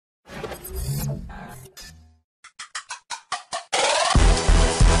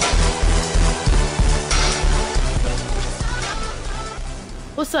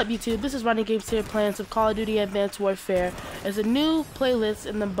What's up YouTube, this is Rodney Games here playing some Call of Duty Advanced Warfare. There's a new playlist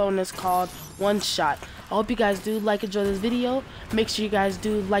in the bonus called OneShot. I hope you guys do enjoy this video. Make sure you guys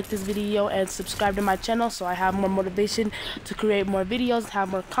do like this video and subscribe to my channel so I have more motivation to create more videos, have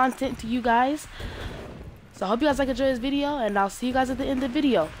more content to you guys. So I hope you guys enjoy this video and I'll see you guys at the end of the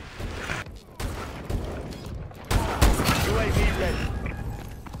video. UAV ready.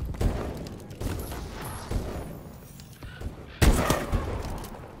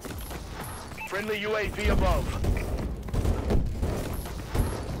 Friendly UAV above.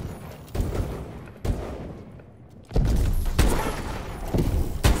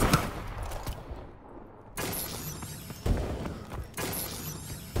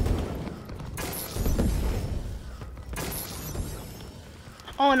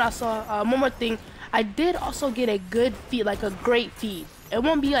 Oh, and also one more thing, I did also get a good feed, like a great feed. It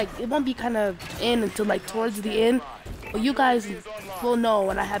won't be kind of in until like towards the end. Well, you guys will know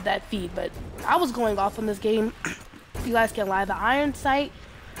when I have that feed, but I was going off on this game. You guys can lie. The iron sight,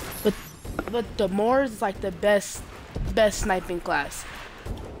 but the Moors is like the best sniping class.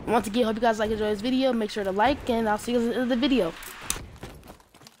 Once again, hope you guys enjoy this video. Make sure to like, and I'll see you in the video.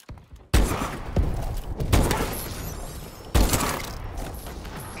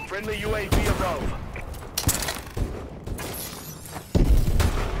 Friendly UAV above.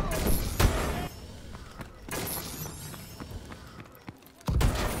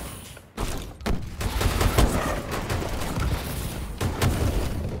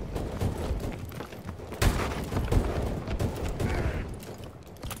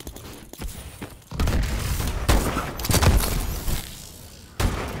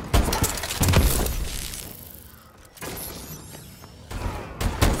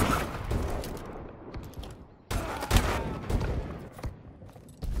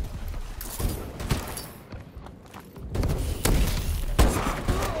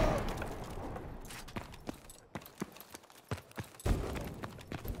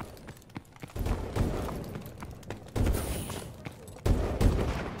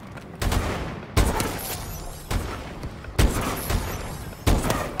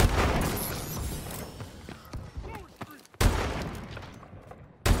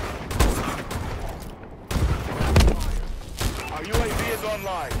 UAV is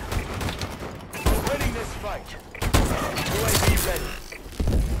online. We're winning this fight. UAV ready.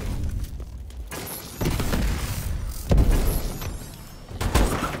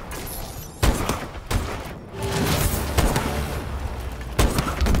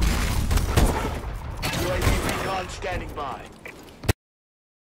 UAV recon standing by.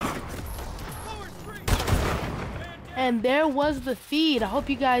 And there was the feed. I hope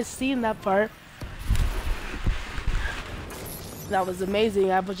you guys seen that part. That was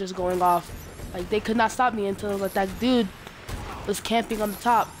amazing. I was just going off. Like, they could not stop me until like that dude was camping on the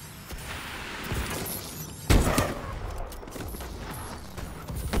top.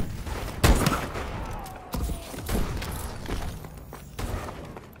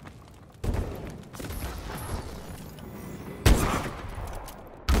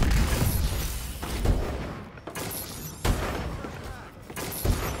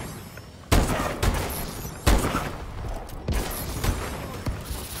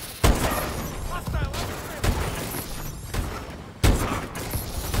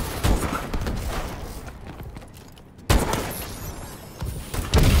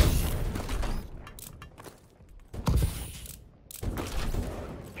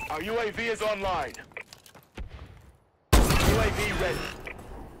 Our UAV is online. UAV ready.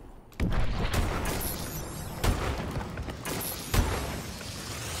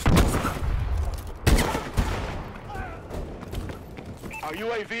 Our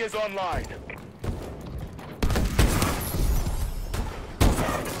UAV is online.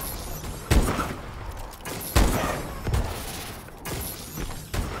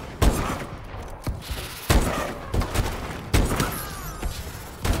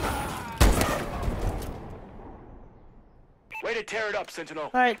 Way to tear it up,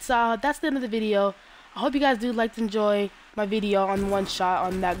 Sentinel. Alright, so that's the end of the video. I hope you guys do enjoy my video on OneShot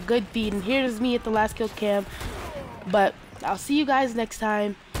on that good feed. And here's me at the last kill cam. But I'll see you guys next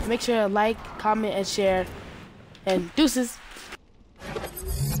time. Make sure to like, comment, and share. And deuces.